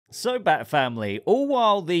So, Bat Family, all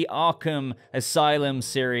while the Arkham Asylum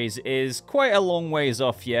series is quite a long ways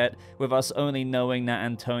off yet, with us only knowing that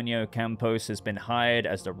Antonio Campos has been hired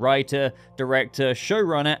as the writer, director,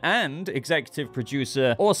 showrunner, and executive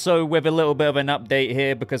producer. Also, with a little bit of an update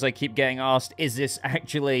here, because I keep getting asked, is this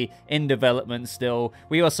actually in development still?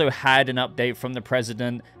 We also had an update from the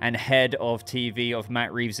president and head of TV of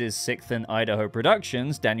Matt Reeves' 6th and Idaho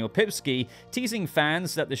Productions, Daniel Pipsky, teasing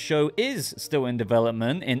fans that the show is still in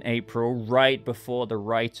development in April, right before the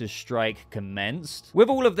writer's strike commenced. With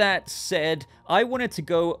all of that said, I wanted to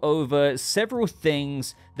go over several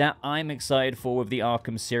things that I'm excited for with the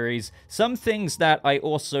Arkham series, some things that I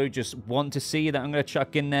also just want to see that I'm going to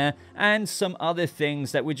chuck in there, and some other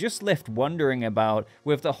things that we're just left wondering about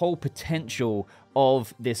with the whole potential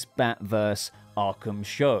of this Batverse Arkham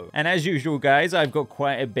show. And as usual, guys, I've got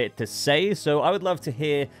quite a bit to say, so I would love to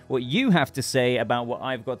hear what you have to say about what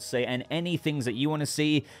I've got to say, and any things that you want to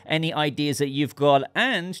see, any ideas that you've got,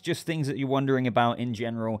 and just things that you're wondering about in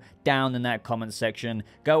general down in that comment section.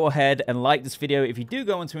 Go ahead and like this video if you do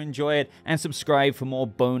go on to enjoy it, and subscribe for more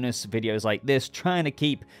bonus videos like this, trying to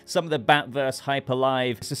keep some of the Batverse hype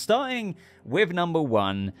alive. So starting with number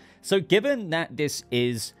one, so given that this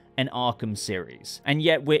is an Arkham series, and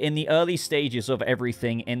yet we're in the early stages of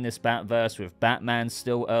everything in this Batverse, with Batman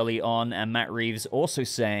still early on, and Matt Reeves also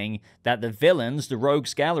saying that the villains, the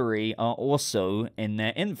Rogues Gallery, are also in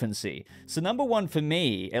their infancy. So number one for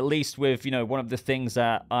me, at least with, you know, one of the things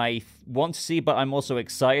that I want to see, but I'm also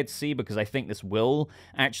excited to see, because I think this will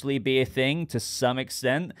actually be a thing to some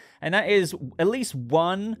extent, and that is at least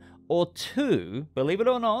one or two, believe it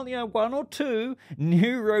or not, you know, one or two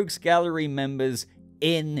new Rogues Gallery members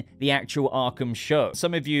in the actual Arkham show.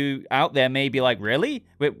 Some of you out there may be like, really?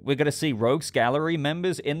 We're going to see Rogues Gallery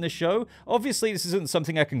members in the show? Obviously, this isn't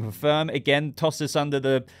something I can confirm. Again, toss this under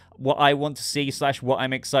the what I want to see / what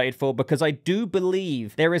I'm excited for, because I do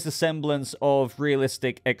believe there is a semblance of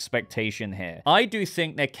realistic expectation here. I do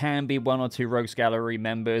think there can be one or two Rogues Gallery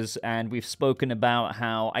members, and we've spoken about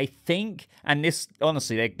how I think, and this,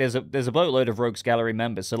 honestly, there's a boatload of Rogues Gallery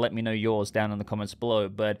members, so let me know yours down in the comments below,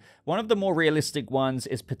 but one of the more realistic ones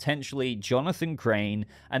is potentially Jonathan Crane.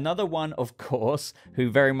 Another one, of course,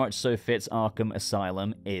 who very much so fits Arkham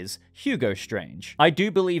Asylum, is Hugo Strange. I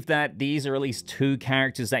do believe that these are at least two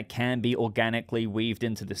characters that can be organically weaved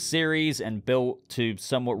into the series and built to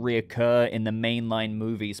somewhat reoccur in the mainline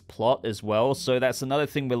movie's plot as well. So that's another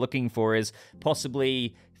thing we're looking for, is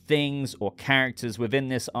possibly things or characters within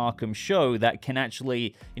this Arkham show that can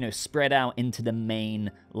actually, you know, spread out into the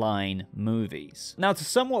main line movies. Now, to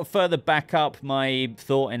somewhat further back up my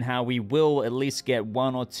thought in how we will at least get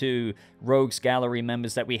one or two Rogues Gallery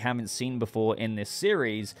members that we haven't seen before in this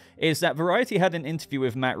series, is that Variety had an interview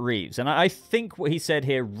with Matt Reeves, and I think what he said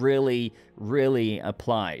here really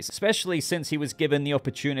applies, especially since he was given the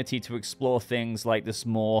opportunity to explore things like this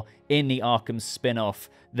more in the Arkham spin-off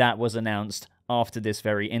that was announced after this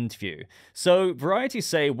very interview. So, Variety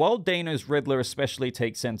say, while Dano's Riddler especially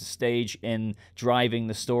takes center stage in driving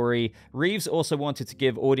the story, Reeves also wanted to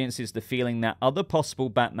give audiences the feeling that other possible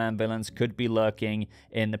Batman villains could be lurking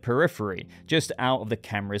in the periphery, just out of the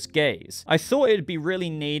camera's gaze. I thought it'd be really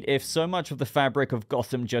neat if so much of the fabric of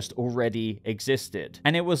Gotham just already existed,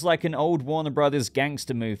 and it was like an old Warner Brothers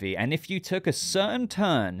gangster movie, and if you took a certain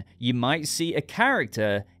turn, you might see a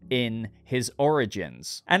character in his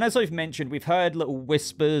origins. And as I've mentioned, we've heard little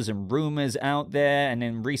whispers and rumors out there, and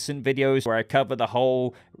in recent videos where I cover the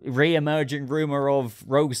whole re-emerging rumor of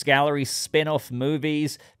Rogues Gallery spin-off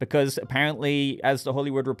movies, because apparently, as the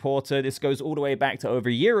Hollywood Reporter, this goes all the way back to over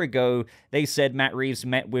a year ago, they said Matt Reeves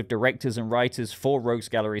met with directors and writers for Rogues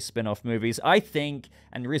Gallery spin-off movies. I think,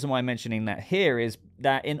 and the reason why I'm mentioning that here is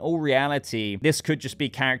that in all reality, this could just be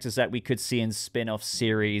characters that we could see in spin-off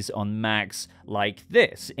series on Max like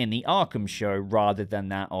this in the Arkham show, rather than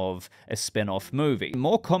that of a spin-off movie.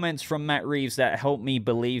 More comments from Matt Reeves that help me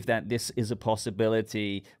believe that this is a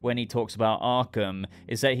possibility when he talks about Arkham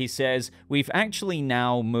is that he says, we've actually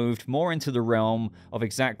now moved more into the realm of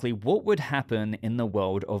exactly what would happen in the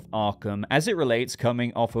world of Arkham as it relates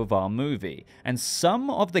coming off of our movie. And some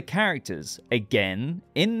of the characters, again,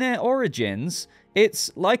 in their origins,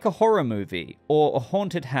 it's like a horror movie or a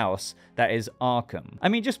haunted house that is Arkham. I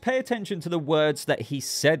mean, just pay attention to the words that he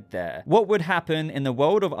said there. What would happen in the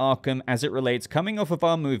world of Arkham as it relates coming off of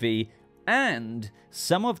our movie, and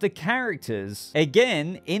some of the characters,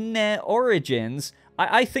 again, in their origins.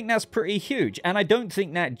 I think that's pretty huge. And I don't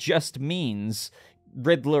think that just means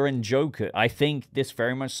Riddler and Joker. I think this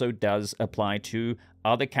very much so does apply to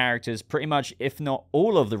other characters, pretty much, if not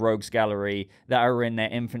all of the Rogues Gallery that are in their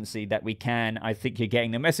infancy that we can, I think you're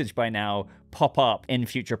getting the message by now, pop up in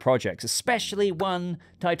future projects, especially one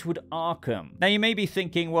titled Arkham. Now you may be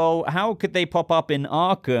thinking, well, how could they pop up in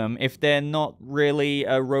Arkham if they're not really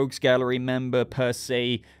a Rogues Gallery member per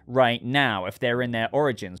se right now, if they're in their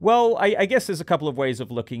origins? Well, I guess there's a couple of ways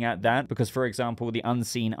of looking at that, because for example, the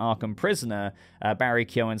unseen Arkham prisoner, Barry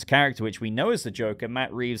Keoghan's character, which we know is the Joker,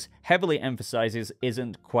 Matt Reeves heavily emphasizes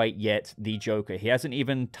isn't quite yet the Joker. He hasn't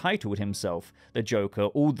even titled himself the Joker,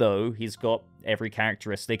 although he's got every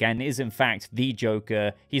characteristic and is in fact the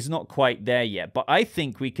Joker. He's not quite there yet, but I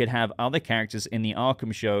think we could have other characters in the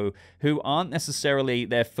Arkham show who aren't necessarily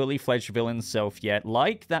their fully fledged villain self yet,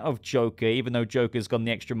 like that of Joker, even though Joker's gone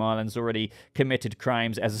the extra mile and's already committed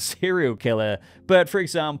crimes as a serial killer. But for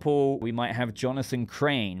example, we might have Jonathan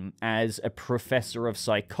Crane as a professor of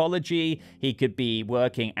psychology. He could be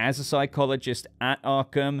working as a psychologist at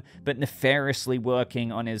Arkham, but nefariously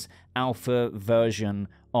working on his alpha version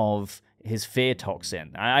of his fear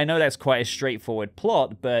toxin. I know that's quite a straightforward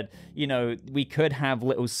plot, but, you know, we could have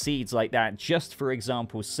little seeds like that just for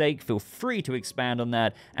example's sake. Feel free to expand on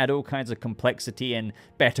that, add all kinds of complexity and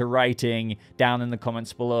better writing down in the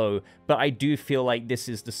comments below. But I do feel like this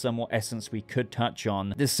is the somewhat essence we could touch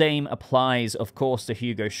on. The same applies, of course, to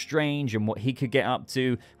Hugo Strange and what he could get up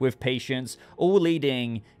to with Patience, all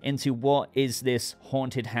leading into what is this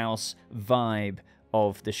haunted house vibe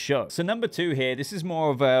of the show. So number 2 here, this is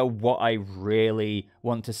more of a what I really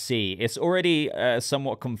want to see. It's already a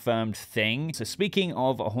somewhat confirmed thing. So speaking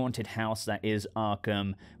of a haunted house that is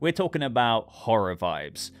Arkham, we're talking about horror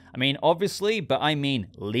vibes. I mean, obviously, but I mean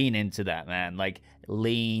lean into that, man. Like,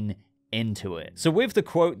 lean into it. So with the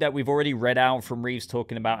quote that we've already read out from Reeves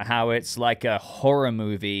talking about how it's like a horror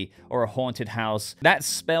movie or a haunted house, that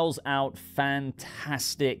spells out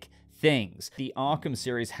fantastic things. The Arkham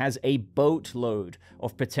series has a boatload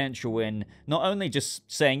of potential in not only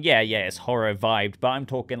just saying, yeah, it's horror vibed, but I'm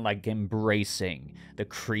talking like embracing the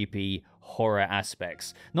creepy horror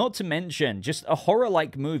aspects. Not to mention just a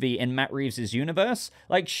horror-like movie in Matt Reeves' universe.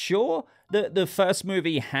 Like, sure, the first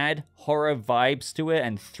movie had horror vibes to it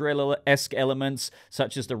and thriller-esque elements,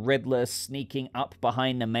 such as the Riddler sneaking up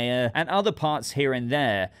behind the mayor and other parts here and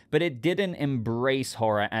there, but it didn't embrace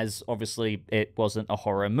horror, as obviously it wasn't a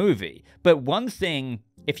horror movie. But one thing,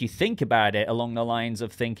 if you think about it along the lines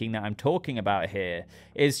of thinking that I'm talking about here,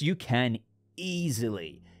 is you can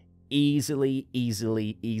easily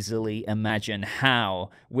imagine how,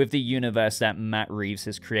 with the universe that Matt Reeves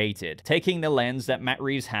has created, taking the lens that Matt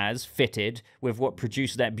Reeves has fitted with what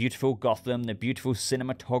produced that beautiful Gotham, the beautiful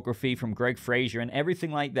cinematography from Greg Fraser and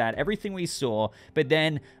everything like that, everything we saw, but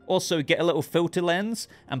then also get a little filter lens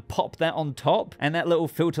and pop that on top, and that little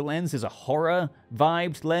filter lens is a horror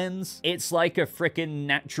vibed lens. It's like a freaking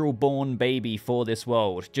natural born baby for this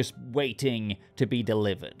world, just waiting to be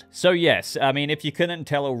delivered. So yes, I mean, if you couldn't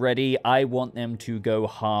tell already, I want them to go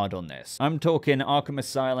hard on this. I'm talking Arkham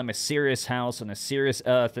Asylum, a serious house on a serious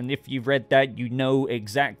earth, and if you've read that, you know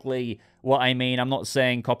exactly what I mean. I'm not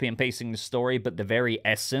saying copy and pasting the story, but the very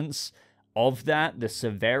essence of that, the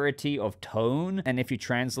severity of tone, and if you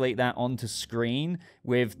translate that onto screen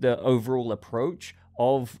with the overall approach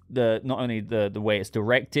of not only the way it's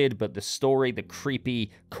directed, but the story, the creepy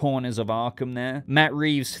corners of Arkham there. Matt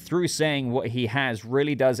Reeves, through saying what he has,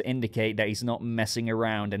 really does indicate that he's not messing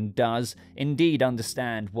around and does indeed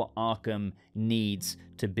understand what Arkham needs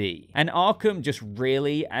to be. And Arkham just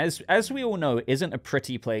really, as we all know, isn't a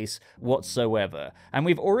pretty place whatsoever. And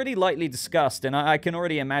we've already lightly discussed, and I can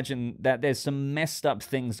already imagine that there's some messed up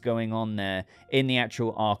things going on there in the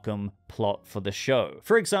actual Arkham plot for the show.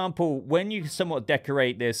 For example, when you somewhat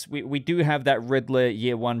decorate this, we do have that Riddler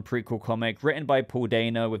Year 1 prequel comic written by Paul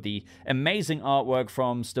Dano with the amazing artwork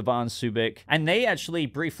from Stevan Subic, and they actually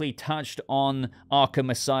briefly touched on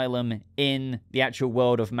Arkham Asylum in the actual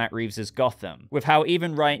world of Matt Reeves' Gotham, with how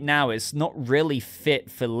even right now it's not really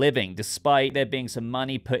fit for living, despite there being some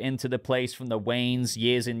money put into the place from the Waynes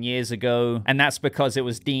years and years ago, and that's because it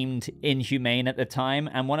was deemed inhumane at the time.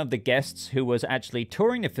 And one of the guests who was actually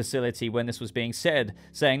touring the facility when this was being said,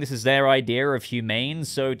 saying this is their idea of humane,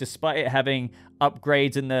 so despite it having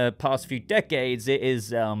upgrades in the past few decades, it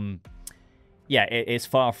is yeah, it's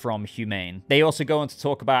far from humane. They also go on to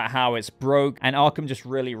talk about how it's broke, and Arkham just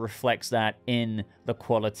really reflects that in the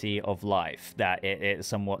quality of life that it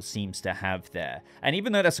somewhat seems to have there. And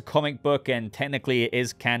even though that's a comic book, and technically it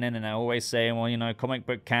is canon, and I always say, well, you know, comic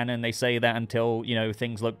book canon, they say that until, you know,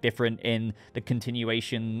 things look different in the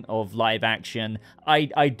continuation of live action,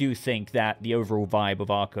 I do think that the overall vibe of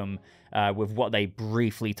Arkham, with what they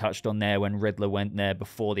briefly touched on there when Riddler went there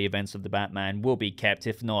before the events of the Batman, will be kept,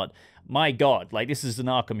 if not my God, like, this is an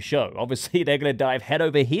Arkham show. Obviously, they're going to dive head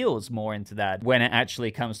over heels more into that when it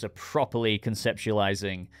actually comes to properly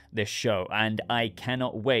conceptualizing this show. And I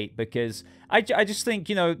cannot wait, because I just think,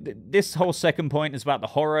 you know, this whole second point is about the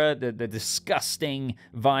horror, the disgusting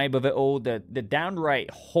vibe of it all, the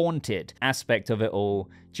downright haunted aspect of it all.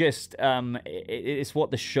 Just, it's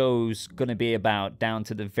what the show's going to be about, down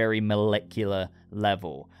to the very molecular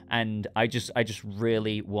level. And I just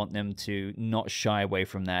really want them to not shy away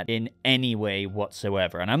from that in any way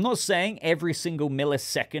whatsoever. And I'm not saying every single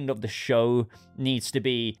millisecond of the show needs to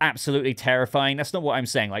be absolutely terrifying. That's not what I'm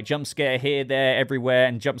saying. Like, jump scare here, there, everywhere,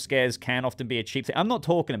 and jump scares can often be a cheap thing. I'm not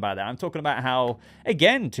talking about that. I'm talking about how,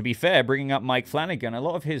 again, to be fair, bringing up Mike Flanagan, a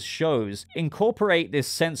lot of his shows incorporate this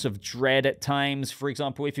sense of dread at times. For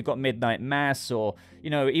example, if you've got Midnight Mass, or, you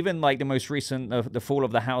know, even like the most recent, The Fall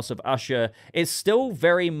of the House of Usher, it's still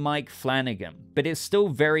very Mike Flanagan, but it's still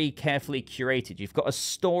very carefully curated. You've got a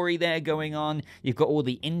story there going on, you've got all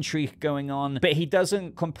the intrigue going on, but he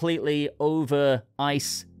doesn't completely over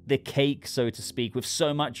ice the cake, so to speak, with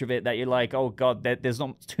so much of it that you're like, oh God, there's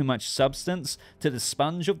not too much substance to the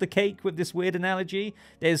sponge of the cake, with this weird analogy.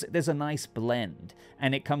 There's a nice blend,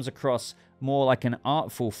 and it comes across more like an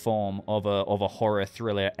artful form of a horror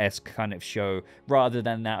thriller-esque kind of show, rather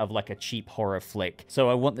than that of like a cheap horror flick. So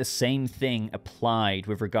I want the same thing applied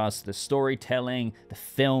with regards to the storytelling, the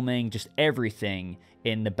filming, just everything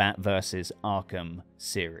in the Bat vs. Arkham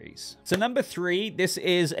series. So number 3, this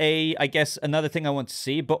is I guess another thing I want to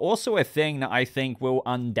see, but also a thing that I think will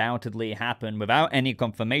undoubtedly happen without any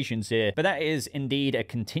confirmations here, but that is indeed a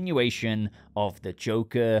continuation of the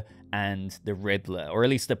Joker and the Riddler, or at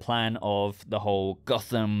least the plan of the whole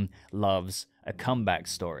Gotham loves a comeback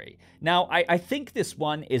story. Now, I think this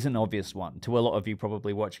one is an obvious one to a lot of you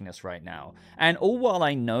probably watching this right now. And all while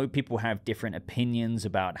I know people have different opinions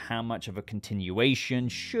about how much of a continuation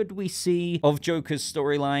should we see of Joker's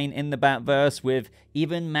storyline in the Batverse, with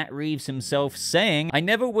even Matt Reeves himself saying, I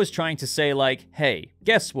never was trying to say like, hey,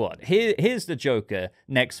 guess what? Here's the Joker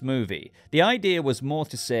next movie. The idea was more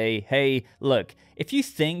to say, hey, look, if you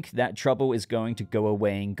think that trouble is going to go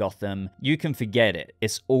away in Gotham, you can forget it.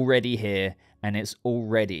 It's already here, and it's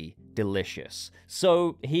already delicious.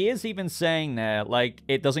 So he is even saying there, like,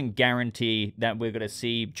 it doesn't guarantee that we're going to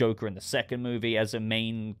see Joker in the second movie as a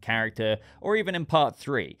main character, or even in part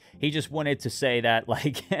 3. He just wanted to say that,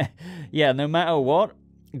 like, yeah, no matter what,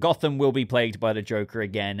 Gotham will be plagued by the Joker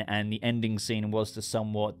again, and the ending scene was to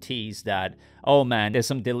somewhat tease that, oh man, there's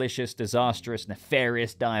some delicious, disastrous,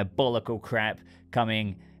 nefarious, diabolical crap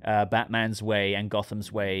coming Batman's way and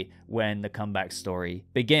Gotham's way when the comeback story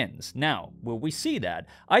begins. Now, will we see that?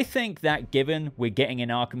 I think that given we're getting an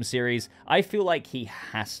Arkham series, I feel like he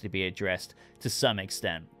has to be addressed to some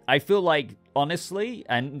extent. I feel like, honestly,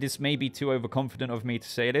 and this may be too overconfident of me to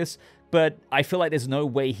say this, but I feel like there's no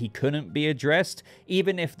way he couldn't be addressed,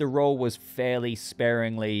 even if the role was fairly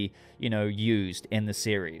sparingly, you know, used in the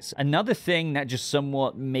series. Another thing that just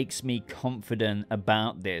somewhat makes me confident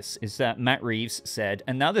about this is that Matt Reeves said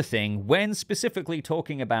another thing when specifically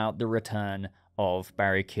talking about the return of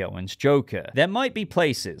Barry Keoghan's Joker. There might be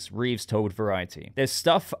places, Reeves told Variety. There's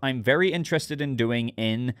stuff I'm very interested in doing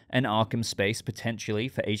in an Arkham space, potentially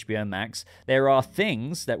for HBO Max. There are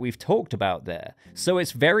things that we've talked about there. So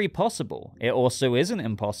it's very possible, it also isn't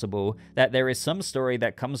impossible, that there is some story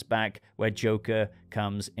that comes back where Joker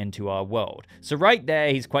comes into our world. So right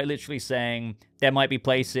there, he's quite literally saying there might be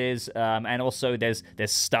places, and also there's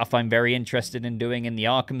stuff I'm very interested in doing in the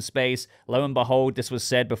Arkham space. Lo and behold, this was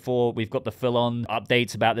said before. We've got the full-on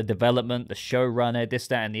updates about the development, the showrunner, this,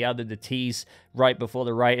 that, and the other, the tease right before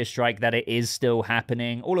the writer's strike that it is still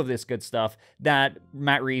happening. All of this good stuff that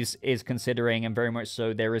Matt Reeves is considering, and very much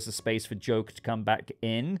so there is a space for Joker to come back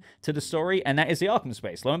in to the story, and that is the Arkham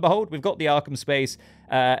space. Lo and behold, we've got the Arkham space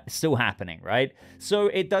still happening, right? So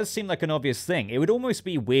it does seem like an obvious thing. It would almost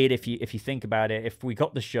be weird if you think about it, if we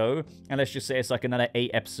got the show, and let's just say it's like another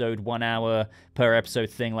 8-episode, 1 hour per episode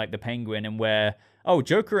thing like The Penguin, and where, oh,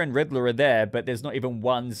 Joker and Riddler are there, but there's not even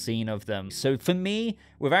one scene of them. So for me,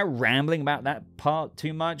 without rambling about that part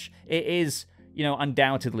too much, it is, you know,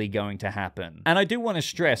 undoubtedly going to happen. And I do want to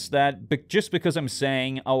stress that just because I'm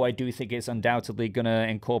saying, oh, I do think it's undoubtedly going to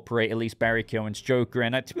incorporate at least Barry Keoghan's Joker,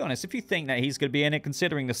 and to be honest, if you think that he's going to be in it,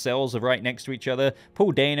 considering the cells are right next to each other,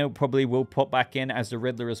 Paul Dano probably will pop back in as the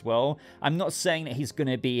Riddler as well. I'm not saying that he's going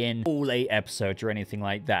to be in all 8 episodes or anything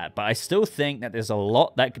like that, but I still think that there's a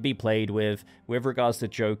lot that could be played with regards to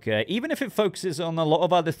Joker, even if it focuses on a lot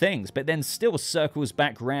of other things, but then still circles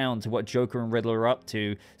back round to what Joker and Riddler are up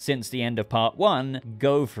to since the end of part 1,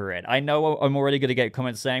 go for it. I know I'm already going to get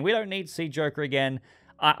comments saying, we don't need to see Joker again.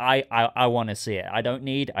 I want to see it. I don't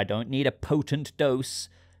need a potent dose,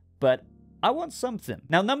 but I want something.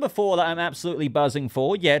 Now, number 4 that I'm absolutely buzzing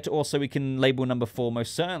for, yet also we can label number 4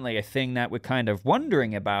 most certainly a thing that we're kind of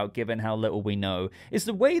wondering about given how little we know, is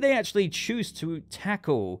the way they actually choose to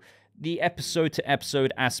tackle the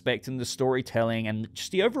episode-to-episode aspect and the storytelling and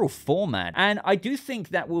just the overall format. And I do think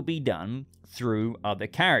that will be done through other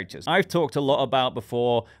characters. I've talked a lot about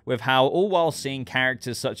before with how, all while seeing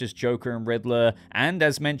characters such as Joker and Riddler, and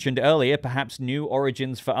as mentioned earlier, perhaps new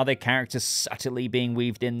origins for other characters subtly being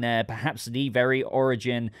weaved in there, perhaps the very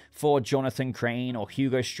origin for Jonathan Crane or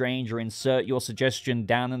Hugo Strange, or insert your suggestion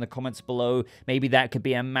down in the comments below. Maybe that could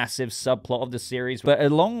be a massive subplot of the series. But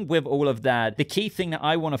along with all of that, the key thing that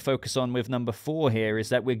I want to focus on with number 4 here is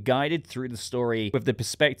that we're guided through the story with the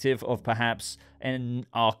perspective of perhaps an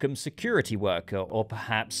Arkham security worker, or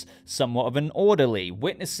perhaps somewhat of an orderly,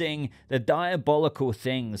 witnessing the diabolical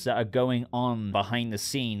things that are going on behind the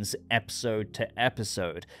scenes episode to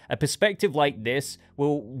episode. A perspective like this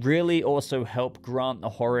will really also help grant the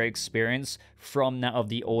horror experience from that of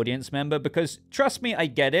the audience member, because trust me, I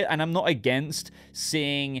get it, and I'm not against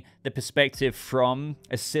seeing the perspective from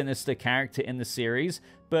a sinister character in the series,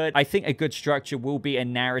 but I think a good structure will be a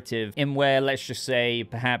narrative in where, let's just say,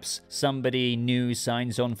 perhaps somebody new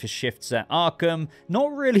signs on for shifts at Arkham,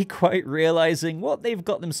 not really quite realizing what they've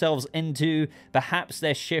got themselves into. Perhaps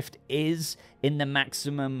their shift is in the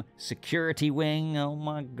maximum security wing. Oh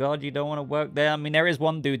my god, you don't want to work there. I mean, there is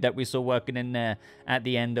one dude that we saw working in there at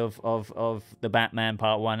the end of the Batman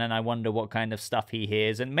Part 1, and I wonder what kind of stuff he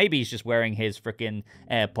hears, and maybe he's just wearing his freaking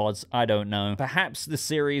AirPods, I don't know. Perhaps the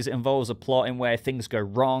series involves a plot in where things go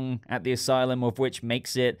wrong at the asylum, of which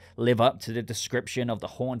makes it live up to the description of the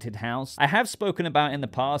haunted house. I have spoken about in the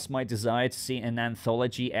past my desire to see an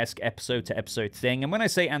anthology-esque episode-to-episode thing, and when I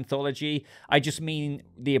say anthology, I just mean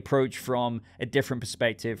the approach from a different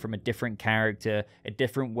perspective, from a different character, a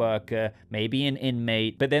different worker, maybe an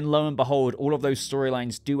inmate, but then lo and behold, all of those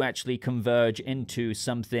storylines do actually converge into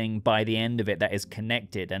something by the end of it that is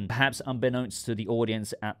connected, and perhaps unbeknownst to the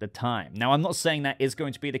audience at the time. Now, I'm not saying that is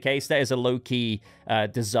going to be the case. That is a low-key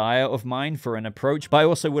desire of mine for an approach, but I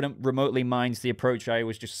also wouldn't remotely mind the approach I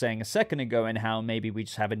was just saying a second ago, and how maybe we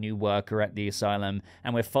just have a new worker at the asylum,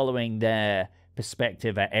 and we're following their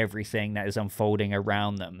perspective at everything that is unfolding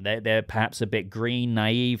around them. They're perhaps a bit green,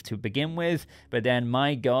 naive to begin with, but then,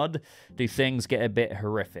 my god, do things get a bit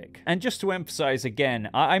horrific. And just to emphasize again,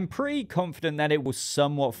 I'm pretty confident that it will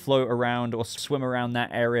somewhat float around or swim around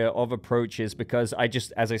that area of approaches, because I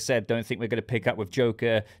just, as I said, don't think we're going to pick up with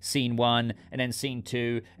Joker, scene 1, and then scene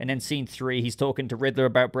 2, and then scene 3, he's talking to Riddler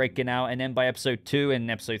about breaking out, and then by episode 2 and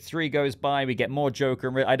episode 3 goes by, we get more Joker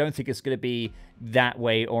and Riddler. I don't think it's going to be that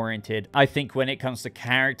way oriented. I think when it comes to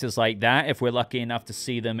characters like that, if we're lucky enough to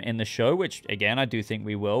see them in the show, which again I do think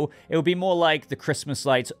we will, it will be more like the Christmas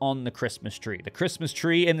lights on the Christmas tree. The Christmas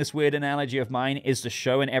tree, in this weird analogy of mine, is the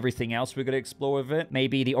show, and everything else we're going to explore with it.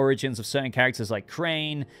 Maybe the origins of certain characters like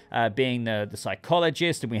Crane being the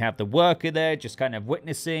psychologist, and we have the worker there just kind of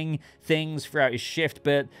witnessing things throughout his shift,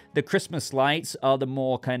 but the Christmas lights are the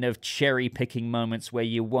more kind of cherry-picking moments where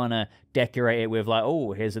you want to decorate it with, like,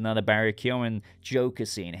 oh, here's another Barry Keoghan Joker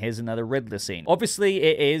scene, here's another Riddler scene. Obviously,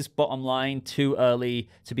 it is, bottom line, too early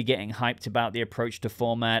to be getting hyped about the approach to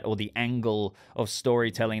format or the angle of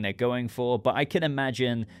storytelling they're going for, but I can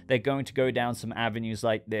imagine they're going to go down some avenues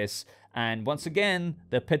like this, and once again,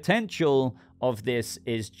 the potential of this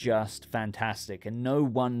is just fantastic, and no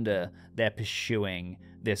wonder they're pursuing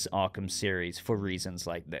this Arkham series for reasons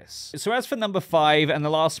like this. So as for number 5, and the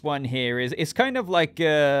last one here, it's kind of like,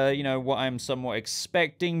 you know, what I'm somewhat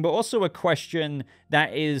expecting, but also a question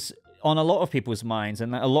that is on a lot of people's minds,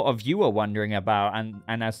 and a lot of you are wondering about,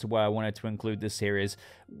 and as to why I wanted to include this here is,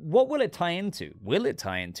 what will it tie into? Will it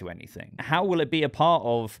tie into anything? How will it be a part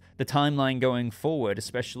of the timeline going forward,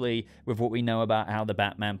 especially with what we know about how the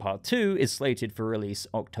Batman Part 2 is slated for release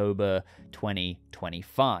October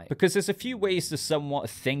 2025? Because there's a few ways to somewhat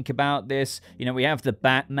think about this. You know, we have the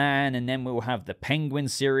Batman, and then we'll have the Penguin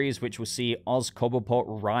series, which will see Oz Cobblepot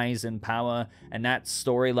rise in power, and that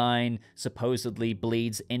storyline supposedly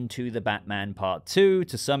bleeds into the Batman Part 2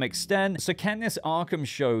 to some extent. So can this Arkham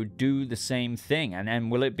show do the same thing? And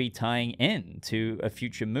will it be tying in to a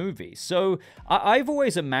future movie? So I've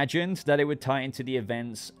always imagined that it would tie into the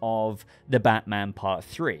events of the Batman Part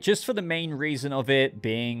 3, just for the main reason of it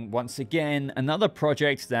being, once again, another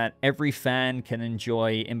project that every fan can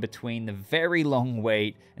enjoy in between the very long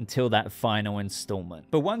wait until that final installment.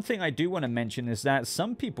 But one thing I do want to mention is that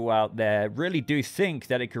some people out there really do think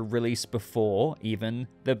that it could release before even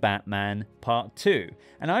the Batman Part 2.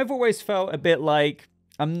 And I've always felt a bit like,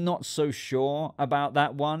 I'm not so sure about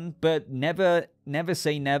that one, but never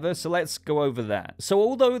say never, so let's go over that. So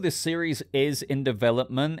although the series is in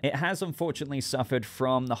development, it has unfortunately suffered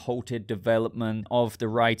from the halted development of the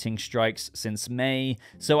writing strikes since May,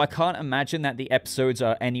 so I can't imagine that the episodes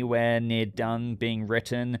are anywhere near done being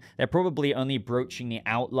written. They're probably only broaching the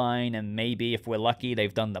outline, and maybe, if we're lucky,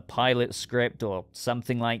 they've done the pilot script or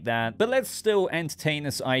something like that. But let's still entertain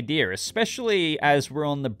this idea, especially as we're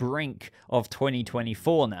on the brink of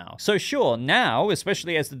 2024 now. So sure, now,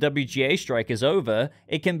 especially as the WGA strike is over,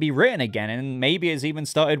 it can be written again, and maybe it's even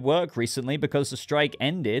started work recently because the strike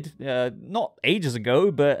ended, not ages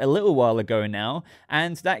ago, but a little while ago now,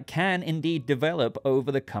 and that can indeed develop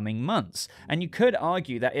over the coming months. And you could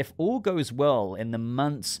argue that if all goes well in the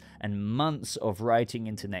months and months of writing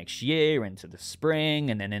into next year, into the spring,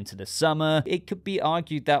 and then into the summer, it could be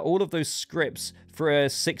argued that all of those scripts for a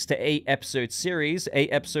 6 to 8 episode series, 8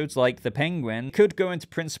 episodes like The Penguin, could go into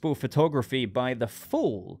principal photography by the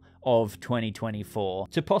fall of 2024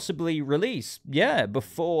 to possibly release,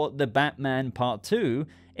 before the Batman Part 2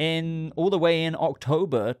 all the way in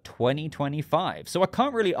October 2025. So I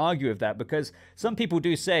can't really argue with that, because some people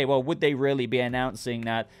do say, well, would they really be announcing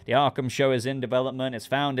that the Arkham show is in development, it's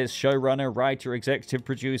found its showrunner, writer, executive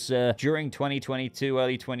producer during 2022,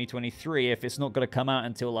 early 2023, if it's not going to come out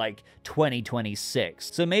until like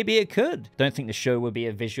 2026? So maybe it could. Don't think the show would be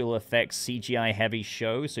a visual effects CGI heavy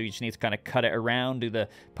show, so you just need to kind of cut it around, do the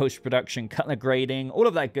post-production, color grading, all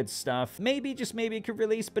of that good stuff. Maybe, just maybe it could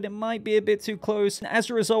release, but it might be a bit too close. And as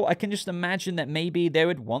a result, I can just imagine that maybe they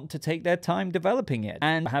would want to take their time developing it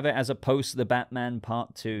and have it as a post the Batman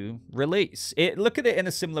Part 2 release. Look at it in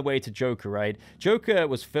a similar way to Joker, right? Joker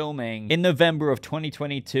was filming in November of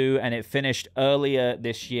 2022 and it finished earlier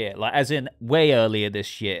this year, like as in way earlier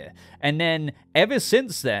this year. And then ever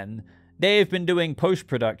since then, they've been doing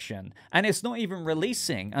post-production, and it's not even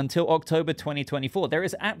releasing until October 2024. There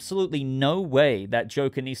is absolutely no way that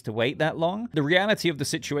Joker needs to wait that long. The reality of the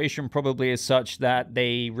situation probably is such that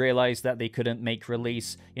they realized that they couldn't make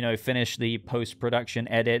release, finish the post-production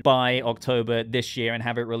edit by October this year and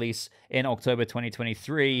have it release in October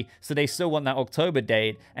 2023, so they still want that October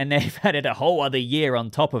date, and they've added a whole other year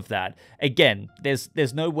on top of that. Again,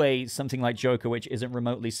 there's no way something like Joker, which isn't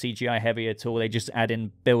remotely CGI heavy at all, they just add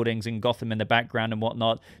in buildings and Gotham in the background and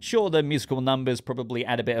whatnot. Sure, the musical numbers probably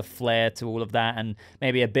add a bit of flair to all of that and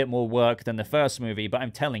maybe a bit more work than the first movie, but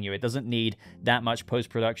I'm telling you, it doesn't need that much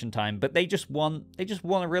post-production time. But they just want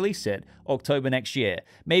to release it October next year.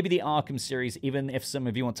 Maybe the Arkham series, even if some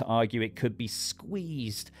of you want to argue it could be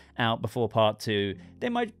squeezed out before Part 2, they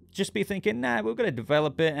might just be thinking, nah, we're going to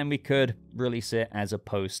develop it and we could release it as a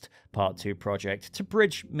post Part 2 project to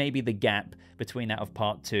bridge maybe the gap between that of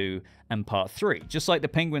Part 2 and Part 3, just like the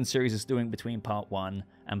Penguin series is doing between Part 1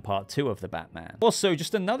 and Part 2 of the Batman. Also,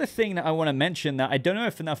 just another thing that I want to mention that I don't know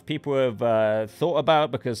if enough people have thought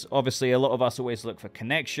about, because obviously a lot of us always look for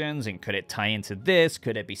connections, and could it tie into this?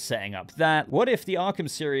 Could it be setting up that? What if the Arkham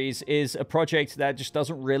series is a project that just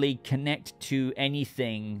doesn't really connect to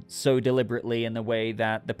anything so deliberately in the way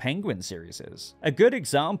that the Penguin series is? A good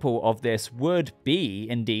example of this would be,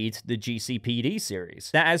 indeed, the GCPD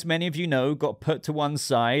series, that, as many of you know, got put to one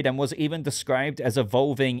side and was even described as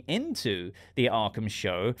evolving into the Arkham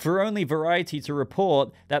show, for only Variety to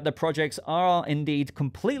report that the projects are indeed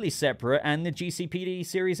completely separate and the GCPD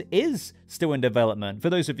series is still in development. For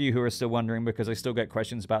those of you who are still wondering, because I still get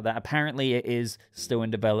questions about that, apparently it is still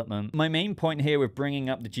in development. My main point here with bringing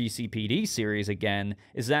up the GCPD series again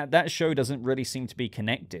is that that show doesn't really seem to be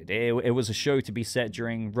connected. It was a show to be set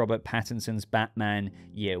during Robert Pattinson's Batman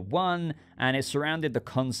Year 1, and it surrounded the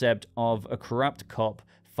concept of a corrupt cop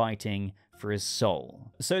fighting for his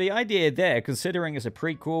soul. So the idea there, considering it's a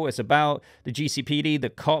prequel, it's about the GCPD, the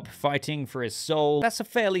cop fighting for his soul, that's a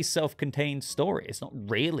fairly self-contained story. It's not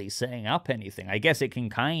really setting up anything. I guess it can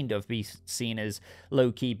kind of be seen as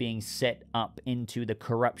low-key being set up into the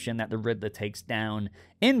corruption that the Riddler takes down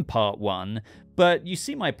in Part 1, but you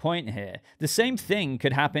see my point here. The same thing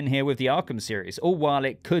could happen here with the Arkham series, all while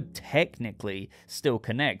it could technically still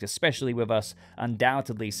connect, especially with us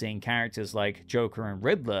undoubtedly seeing characters like Joker and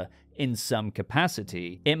Riddler in some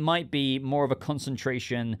capacity. It might be more of a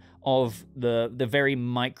concentration of the very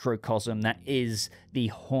microcosm that is the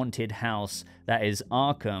haunted house that is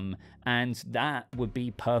Arkham, and that would be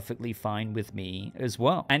perfectly fine with me as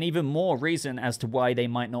well. And even more reason as to why they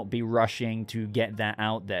might not be rushing to get that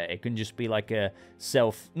out there. It can just be like a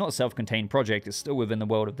not self-contained project, it's still within the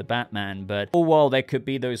world of the Batman, but all while there could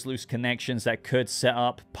be those loose connections that could set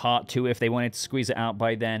up Part 2 if they wanted to squeeze it out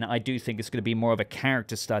by then, I do think it's going to be more of a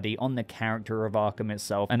character study on the character of Arkham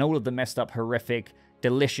itself and all of the messed up, horrific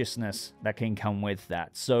deliciousness that can come with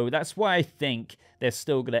that. So that's why I think they're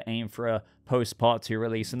still going to aim for a post-Part 2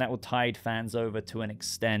 release, and that will tide fans over to an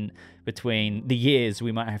extent between the years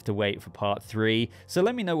we might have to wait for Part 3. So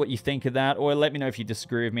let me know what you think of that, or let me know if you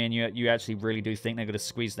disagree with me and you actually really do think they're going to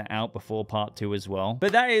squeeze that out before Part 2 as well.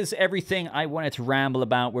 But that is everything I wanted to ramble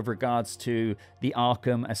about with regards to the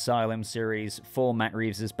Arkham Asylum series for Matt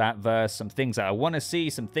Reeves' Batverse. Some things that I want to see,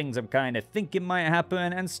 some things I'm kind of thinking might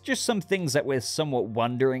happen, and just some things that we're somewhat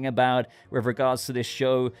wondering about with regards to this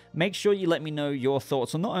show. Make sure you let me know your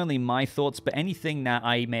thoughts on not only my thoughts, but anything that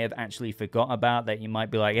I may have actually forgot about that you might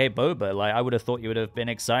be like, hey, Boba, like, I would have thought you would have been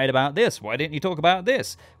excited about this. Why didn't you talk about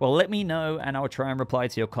this? Well, let me know, and I'll try and reply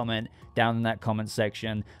to your comment down in that comment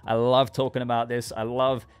section. I love talking about this. I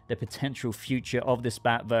love the potential future of this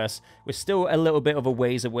Batverse. We're still a little bit of a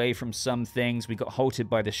ways away from some things. We got halted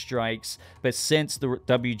by the strikes, but since the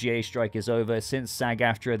WGA strike is over, since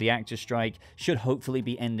SAG-AFTRA, the actors strike, should hopefully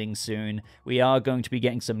be ending soon, we are going to be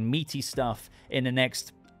getting some meaty stuff in the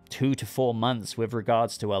next 2 to 4 months with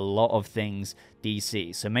regards to a lot of things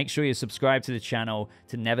DC. So make sure you subscribe to the channel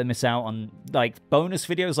to never miss out on like bonus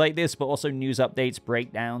videos like this, but also news updates,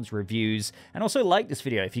 breakdowns, reviews, and also like this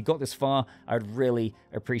video. If you got this far, I'd really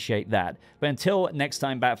appreciate that. But until next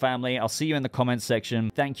time, Bat Family, I'll see you in the comments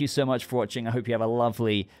section. Thank you so much for watching. I hope you have a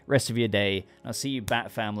lovely rest of your day. I'll see you,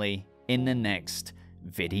 Bat Family, in the next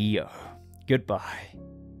video.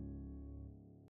 Goodbye.